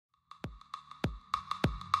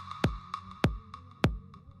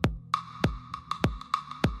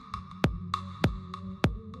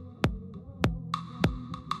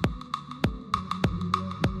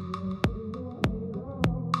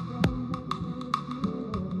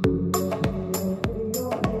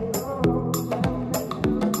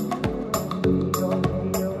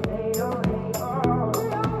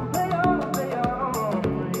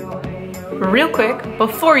Real quick,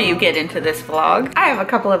 before you get into this vlog, I have a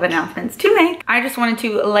couple of announcements to make. I just wanted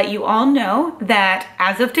to let you all know that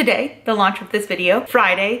as of today, the launch of this video,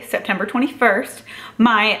 Friday, September 21st,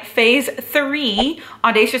 my phase 3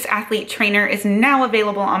 Audacious Athlete Trainer is now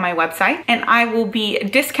available on my website, and I will be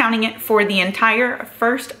discounting it for the entire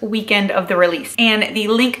first weekend of the release. And the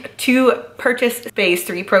link to purchase phase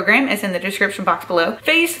 3 program is in the description box below.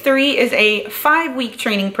 Phase 3 is a 5-week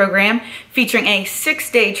training program featuring a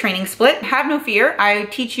 6-day training split. Have no fear, I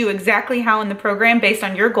teach you exactly how in the program, based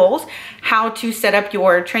on your goals, how to set up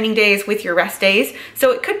your training days with your rest days. So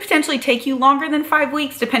it could potentially take you longer than 5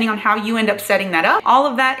 weeks depending on how you end up setting that up. All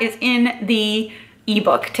of that is in the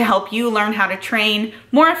ebook to help you learn how to train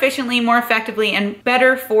more efficiently, more effectively, and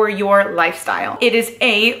better for your lifestyle. It is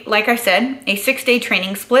like I said, a 6-day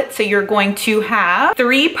training split. So you're going to have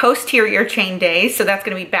 3 posterior chain days. So that's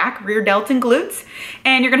gonna be back, rear delt, and glutes.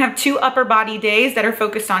 And you're gonna have 2 upper body days that are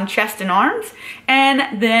focused on chest and arms.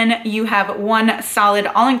 And then you have 1 solid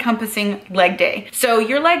all-encompassing leg day. So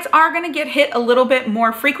your legs are gonna get hit a little bit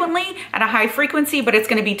more frequently at a high frequency, but it's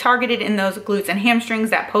gonna be targeted in those glutes and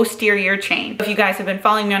hamstrings, that posterior chain. If you guys have been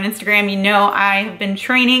following me on Instagram, you know I have been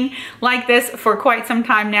training like this for quite some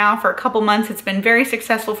time now. For a couple months, it's been very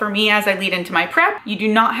successful for me as I lead into my prep. You do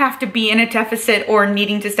not have to be in a deficit or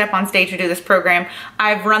needing to step on stage to do this program.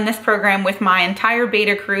 I've run this program with my entire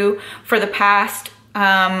beta crew for the past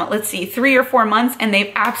let's see, 3 or 4 months, and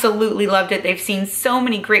they've absolutely loved it. They've seen so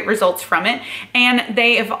many great results from it, and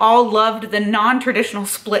they have all loved the non-traditional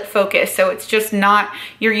split focus. So it's just not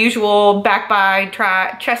your usual back by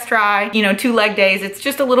try, chest try, you know, 2 leg days. It's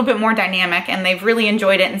just a little bit more dynamic, and they've really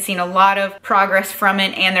enjoyed it and seen a lot of progress from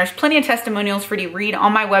it. And there's plenty of testimonials for you to read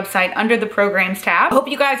on my website under the programs tab. I hope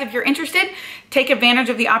you guys, if you're interested, take advantage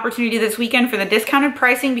of the opportunity this weekend for the discounted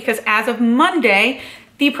pricing, because as of Monday,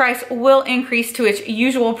 the price will increase to its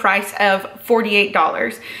usual price of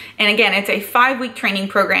 $48. And again, it's a 5-week training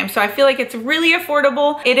program, so I feel like it's really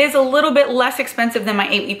affordable. It is a little bit less expensive than my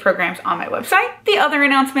 8-week programs on my website. The other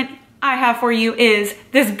announcement I have for you is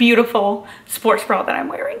this beautiful sports bra that I'm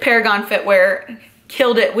wearing. Paragon Fitwear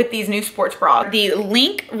killed it with these new sports bras. The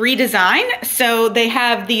link redesign, so they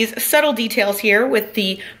have these subtle details here with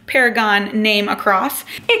the Paragon name across.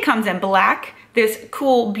 It comes in black, this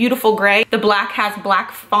cool, beautiful gray. The black has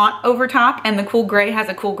black font over top, and the cool gray has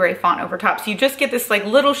a cool gray font over top. So you just get this like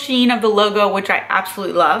little sheen of the logo, which I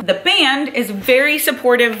absolutely love. The band is very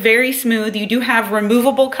supportive, very smooth. You do have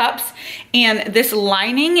removable cups, and this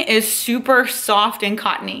lining is super soft and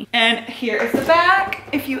cottony. And here is the back,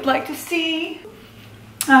 if you would like to see.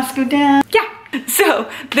 I'll scoot down. Yeah. So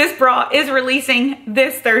this bra is releasing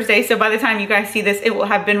this Thursday. So by the time you guys see this, it will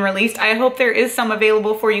have been released. I hope there is some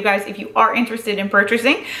available for you guys if you are interested in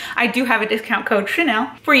purchasing. I do have a discount code Chanel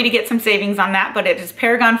for you to get some savings on that, but it is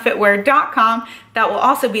paragonfitwear.com. That will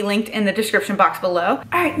also be linked in the description box below. All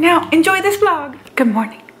right, now enjoy this vlog. Good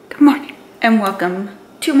morning, and welcome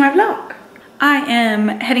to my vlog. I am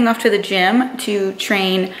heading off to the gym to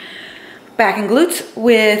train back and glutes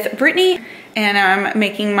with Brittany, and I'm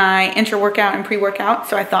making my intra-workout and pre-workout,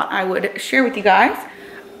 so I thought I would share with you guys.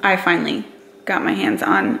 I finally got my hands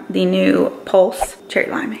on the new Pulse Cherry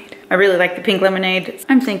Limeade. I really like the pink lemonade.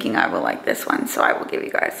 I'm thinking I will like this one, so I will give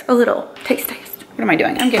you guys a little taste. What am I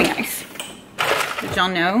doing? I'm getting ice. Did y'all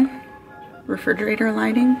know refrigerator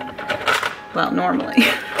lighting? Well, normally.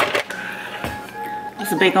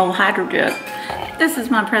 It's a big old hydro jug. This is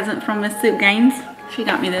my present from Miss Sue GAINZ. She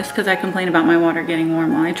got me this because I complain about my water getting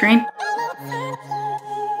warm while I train.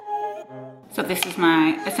 So this is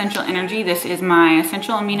my Essential Energy. This is my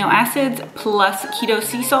essential amino acids plus keto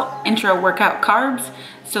sea salt intra-workout carbs.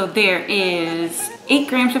 So there is 8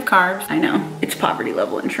 grams of carbs. I know, it's poverty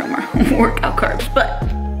level intra-workout carbs, but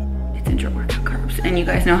it's intra-workout carbs. And you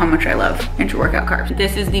guys know how much I love intra-workout carbs.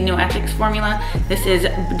 This is the New Ethics formula. This is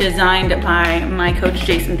designed by my coach,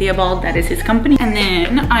 Jason Theobald. That is his company. And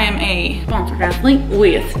then I am a sponsored athlete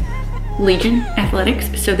with Legion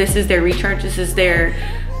Athletics. So this is their recharge. This is their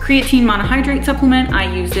creatine monohydrate supplement.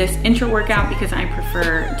 I use this intra-workout because I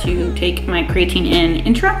prefer to take my creatine in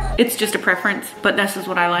intra. It's just a preference, but this is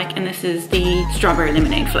what I like, and this is the strawberry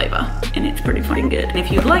lemonade flavor, and it's pretty fucking good. And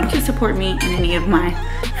if you'd like to support me in any of my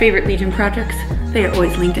favorite Legion projects, they are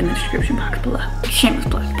always linked in the description box below. Shameless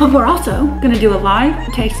plug. But we're also gonna do a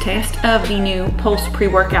live taste test of the new Pulse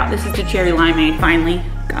pre-workout. This is the Cherry Limeade. Finally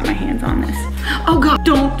got my hands on this. Oh God,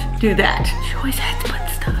 don't do that. She always has to put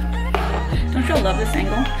stuff. Don't y'all love this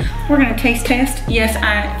angle? We're gonna taste test. Yes,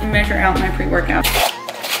 I measure out my pre-workout.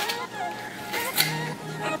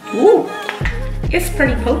 Ooh, it's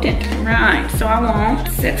pretty potent. Right, so I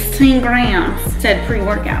want 16 grams, said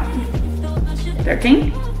pre-workout.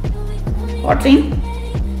 13, 14,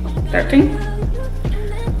 13.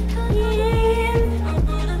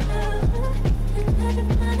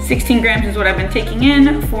 16 grams is what I've been taking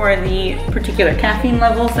in for the particular caffeine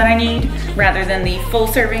levels that I need, rather than the full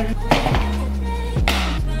serving.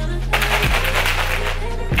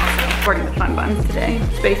 Also, sporting the fun buns today.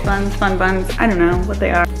 Space buns, fun buns, I don't know what they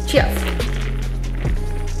are. Cheers.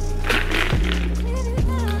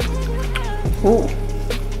 Ooh,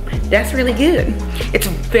 that's really good. It's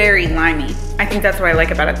very limey. I think that's what I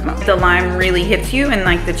like about it the most. The lime really hits you and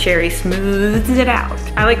like the cherry smooths it out.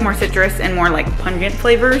 I like more citrus and more like pungent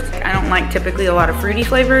flavors. I don't like typically a lot of fruity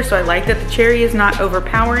flavors, so I like that the cherry is not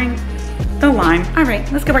overpowering the lime. All right,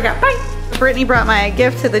 let's go back out, bye. Brittany brought my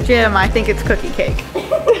gift to the gym. I think it's cookie cake.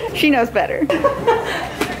 She knows better. It's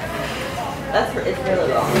really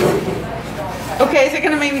wrong. Okay, is it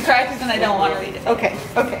gonna make me cry? Because then I don't want to read it. Okay,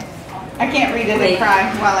 okay. I can't read it and cry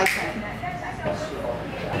while I train.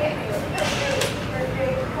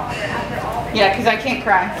 Yeah, because I can't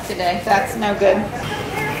cry today. That's no good.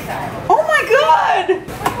 Oh my god!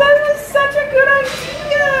 That is such a good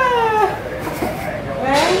idea!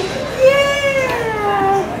 Right?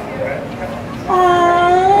 Yeah!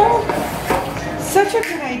 Aww! Such a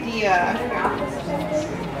good idea.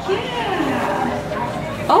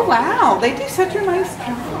 Yeah! Oh wow, they do such a nice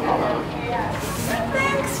job.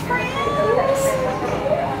 Thanks, friends!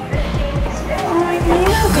 Oh, I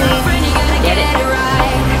love it. Get it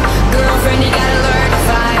right. Girlfriend, you gotta learn to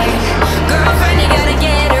fight. Girlfriend, you gotta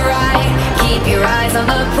get it right. Keep your eyes on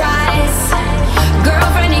the prize.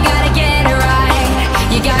 Girlfriend, you gotta get it right.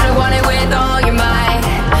 You gotta want it with all your might.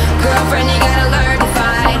 Girlfriend, you gotta learn to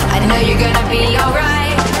fight. I know you're gonna be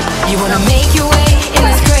alright. You wanna make your way in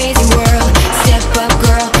this crazy world. Step up,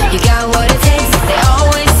 girl, you got what it takes. They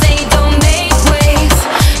always say don't make waves,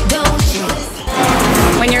 don't you?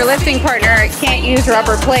 When your lifting partner can't use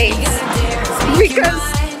rubber plates because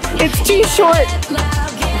it's too short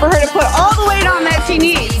for her to put all the weight on that she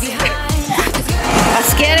needs.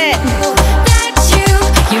 Let's get it. That's you.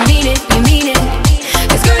 You mean it, you mean it.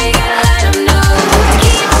 'Cause girl, you gotta let them know.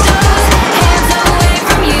 Keep those hands away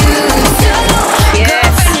from you. So, Yes.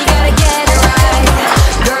 girlfriend, you gotta get it right.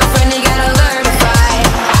 Girlfriend, you gotta learn to fight.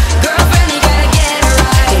 Girlfriend, you gotta get it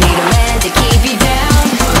right. You need a man to keep you down.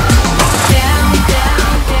 Down,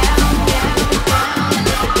 down, down,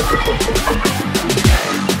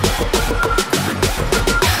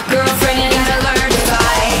 girlfriend, you gotta learn to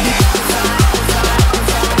fight.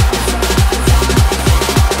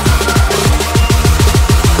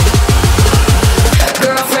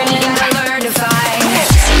 Girlfriend, you gotta learn to fight.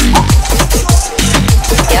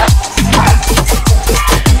 Yep.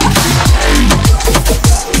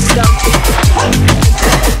 Go.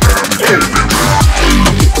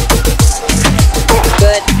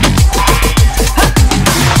 Good.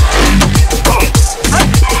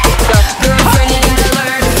 Girlfriend, you gotta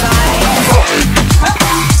learn to fight.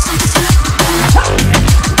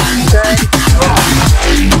 Good.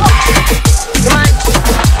 Come on.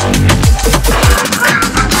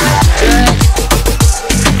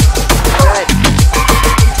 Good.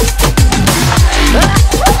 Good.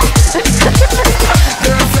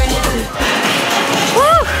 Girlfriend.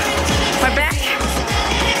 Woo! My back.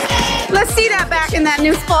 Let's see that back in that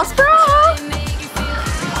new Sports Bra.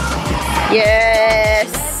 Yes.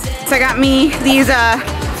 So I got me these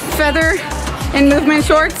feather and movement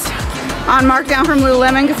shorts on markdown from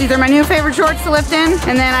Lululemon because these are my new favorite shorts to lift in.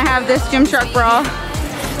 And then I have this Gymshark bra.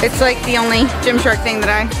 It's like the only Gymshark thing that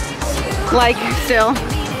I like still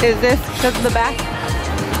is this because of the back.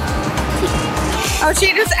 Oh,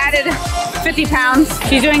 she just added 50 pounds.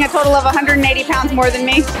 She's doing a total of 180 pounds more than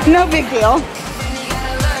me. No big deal.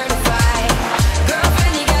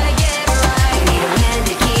 Girlfriend, you gotta get it right. Need a man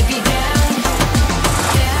to keep you down.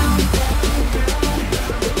 Down.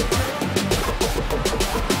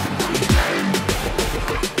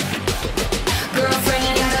 Girlfriend,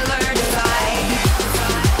 you gotta learn to fight.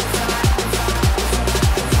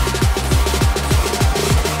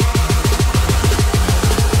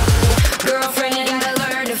 Girlfriend, you gotta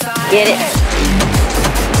learn to fight. Get it.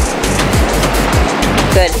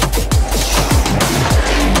 Good.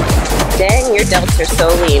 Dang, your delts are so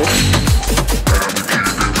lean.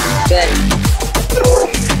 Good.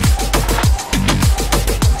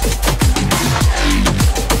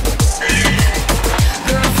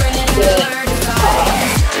 Girlfriend, you gotta learn to fight.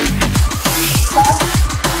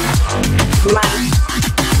 Come on.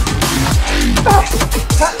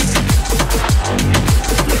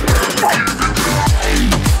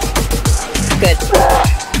 Good.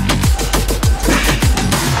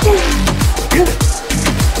 Good.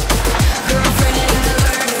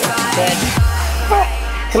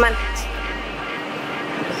 Come on.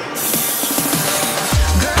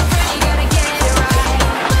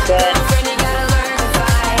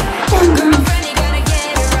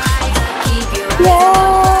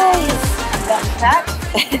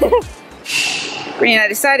 Bree and I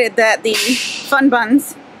decided that the fun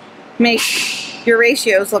buns make your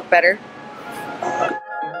ratios look better.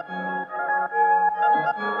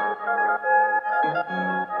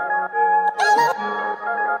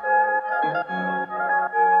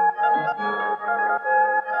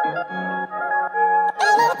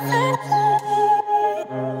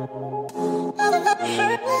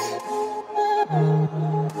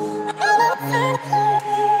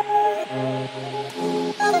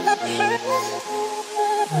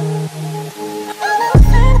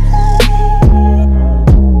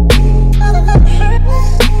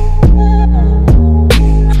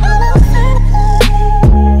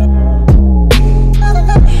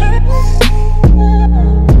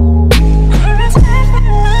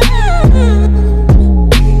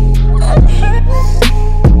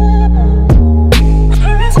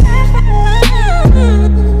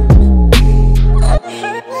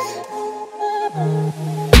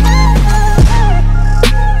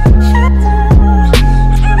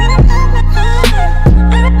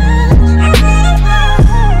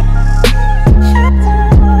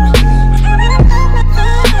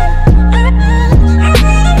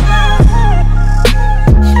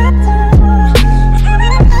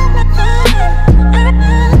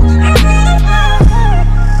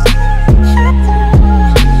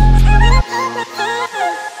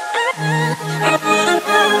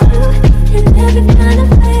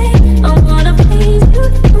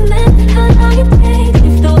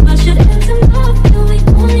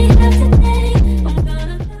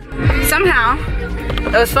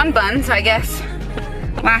 Those fun buns, I guess,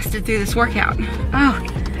 lasted through this workout. Oh,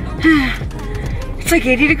 it's like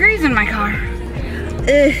 80 degrees in my car.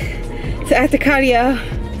 So at the cardio,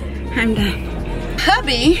 I'm done.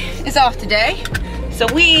 Hubby is off today, so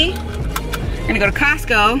we are gonna go to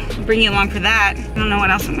Costco. I'll bring you along for that. I don't know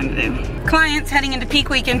what else I'm gonna do. Clients heading into peak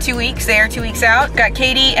week in 2 weeks. They are 2 weeks out. Got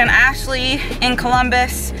Katie and Ashley in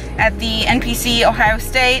Columbus at the NPC Ohio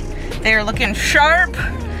State. They're looking sharp.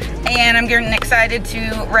 And I'm getting excited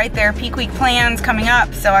to write their peak week plans coming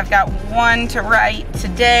up. So I've got one to write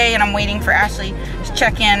today, and I'm waiting for Ashley to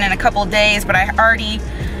check in a couple of days. But I already,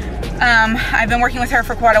 I've been working with her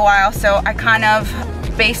for quite a while, so I kind of,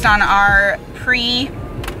 based on our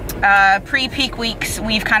pre-peak weeks,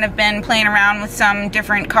 we've kind of been playing around with some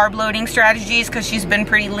different carb loading strategies because she's been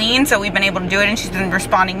pretty lean, so we've been able to do it, and she's been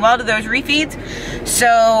responding well to those refeeds. So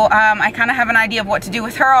I kind of have an idea of what to do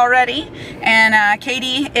with her already. And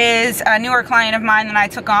Katie is a newer client of mine than I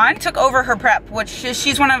took on. I took over her prep, which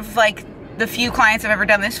she's one of like the few clients I've ever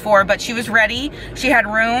done this for, but she was ready, she had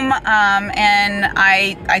room, and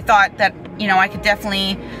I thought that, you know, I could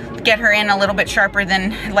definitely get her in a little bit sharper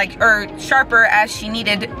than sharper as she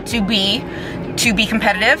needed to be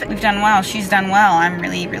competitive. We've done well, she's done well. I'm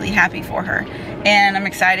really, really happy for her, and I'm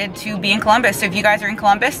excited to be in Columbus. So if you guys are in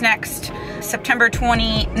Columbus next September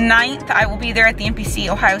 29th, I will be there at the NPC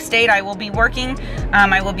Ohio State. I will be working.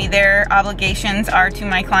 I will be there. Obligations are to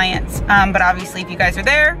my clients, but obviously if you guys are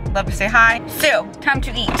there, love to say hi. So time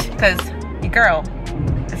to eat, because your girl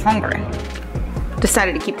is hungry.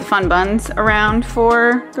 Decided to keep the fun buns around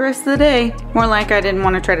for the rest of the day. More like I didn't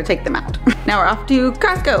want to try to take them out. Now we're off to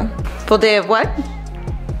Costco. Full day of what?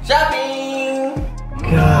 Shopping!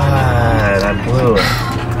 God, I blew it.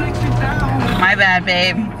 My bad,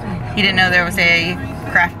 babe. He didn't know there was a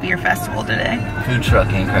craft beer festival today. Food truck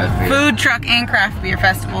and craft beer. Food truck and craft beer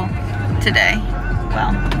festival today.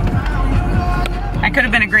 Well, I could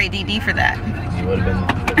have been a great DD for that. You would have been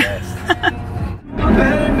the best.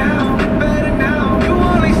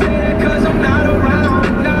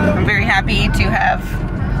 I'm very happy to have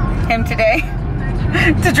him today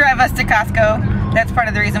to drive us to Costco. That's part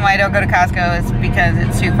of the reason why I don't go to Costco, is because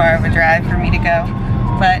it's too far of a drive for me to go.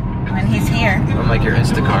 But when he's here, I'm like your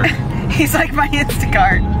Instacart. He's like my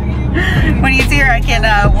Instacart. When he's here, I can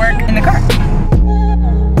work in the car.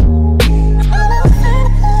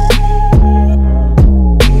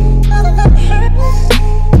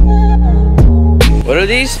 What are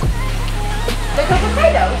these? They're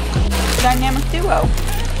potatoes. Dynamic duo.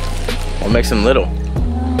 What makes them little?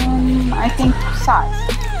 I think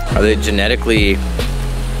size. Are they genetically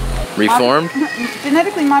reformed?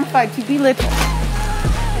 Genetically modified to be little.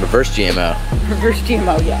 Reverse GMO. Reverse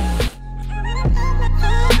GMO, yeah.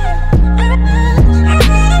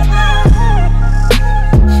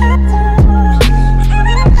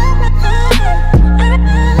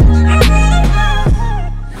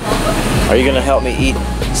 Are you gonna help me eat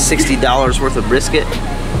 $60 worth of brisket?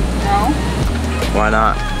 No. Why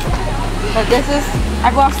not? But this is,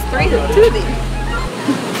 I've lost two of these.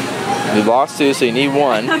 You lost two, so you need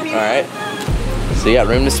one. All right. So you got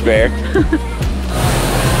room to spare.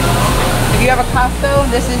 If you have a Costco,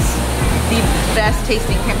 this is the best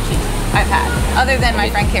tasting kimchi I've had, other than my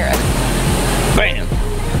friend Kara's. Bam.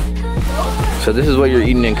 So this is what you're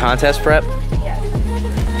eating in contest prep? Yes.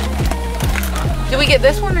 Do we get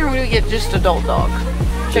this one, or do we get just adult dog?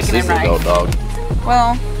 Chicken and rice. Adult dog.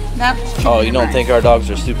 Well, that's chicken. Oh, you don't rice. think our dogs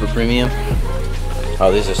are super premium? Oh,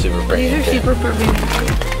 these are super premium. These are super premium.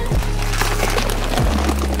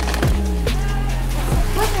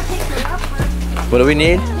 What do we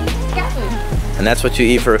need? Cat food. And that's what you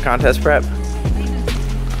eat for a contest prep? It's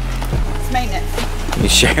maintenance. You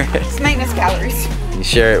share it? It's maintenance calories. You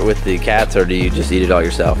share it with the cats, or do you just eat it all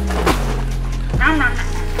yourself? Meow,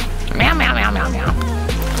 meow, meow, meow, meow.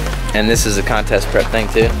 And this is a contest prep thing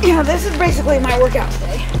too? Yeah, this is basically my workout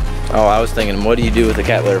today. Oh, I was thinking, what do you do with the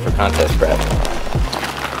cat litter for contest prep?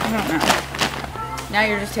 I don't know. Now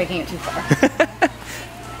you're just taking it too far.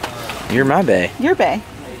 You're my bae. Your bae.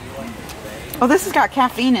 Oh, this has got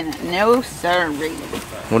caffeine in it. No, sirree.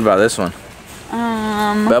 What about this one?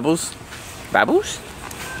 Bubbles? Babbles?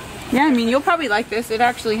 Yeah, I mean, you'll probably like this. It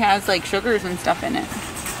actually has like sugars and stuff in it.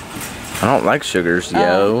 I don't like sugars,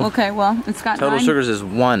 yo. Okay, well, it's got Total sugars is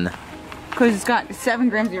 1. Because it's got 7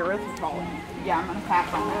 grams of erythritol in it. Yeah, I'm gonna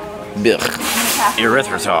pass on that. Blech.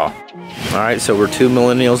 Erythritol. All right, so we're 2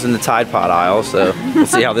 millennials in the Tide Pod aisle, so we'll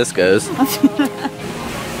see how this goes.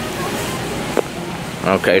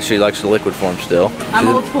 Okay, she likes the liquid form still. I'm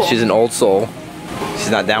old school. She's an old soul. She's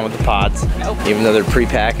not down with the pods. Nope. Even though they're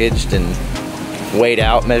pre-packaged and weighed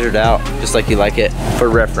out, measured out, just like you like it, for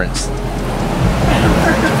reference.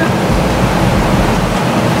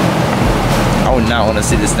 I would not want to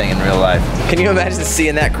see this thing in real life. Can you imagine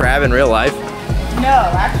seeing that crab in real life? No,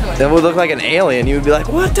 actually. That would look like an alien. You would be like,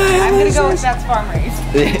 what the hell I'm gonna is go this? with that's farm raised.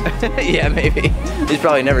 Yeah, maybe. He's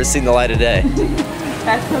probably never seen the light of day.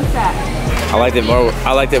 That's so sad. I liked it more.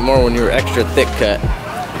 I liked it more when you were extra thick cut.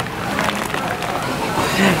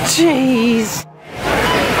 Jeez.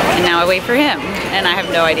 And now I wait for him, and I have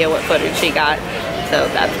no idea what footage he got, so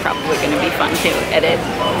that's probably gonna be fun to edit.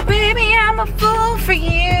 Baby, I'm a fool for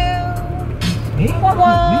you. Whoa,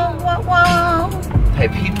 whoa, whoa, whoa. Hey,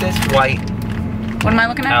 peep this white What am I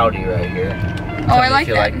looking at? Audi right here. Oh, I like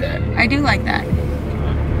you that. like that. I do like that.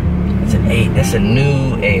 It's an 8. That's a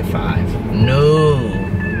new A5. New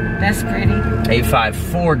That's pretty. A5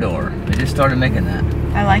 4-door. They just started making that.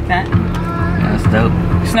 I like that. That's dope.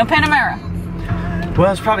 It's no Panamera.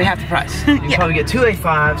 Well, it's probably half the price. You can Yeah. probably get 2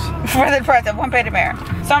 A5s. For the price of 1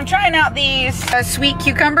 Panamera. So I'm trying out these sweet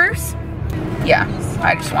cucumbers. Yeah,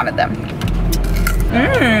 I just wanted them.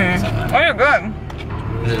 Mmm, they're good.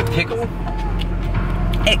 Is it a pickle?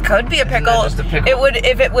 It could be a pickle. Just a pickle? It would,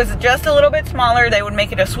 if it was just a little bit smaller, they would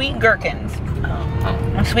make it a sweet gherkins.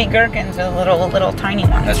 A sweet gherkins are little tiny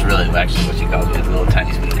ones. That's really actually what she calls it, a little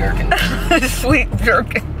tiny sweet gherkin. Sweet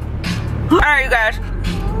gherkin. Alright, you guys.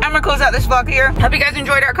 I'm gonna close out this vlog here. Hope you guys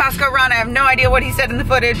enjoyed our Costco run. I have no idea what he said in the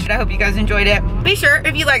footage, but I hope you guys enjoyed it. Be sure,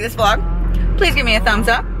 if you like this vlog, please give me a thumbs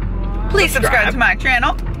up. Please subscribe to my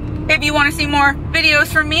channel. If you want to see more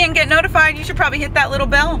videos from me and get notified, you should probably hit that little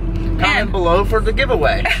bell. Comment below for the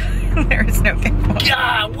giveaway. There is no giveaway.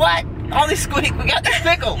 God, what? All these squeak, we got these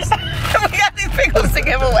pickles. We got these pickles to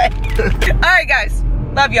give away. Alright guys,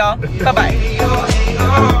 love y'all.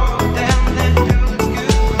 Bye-bye.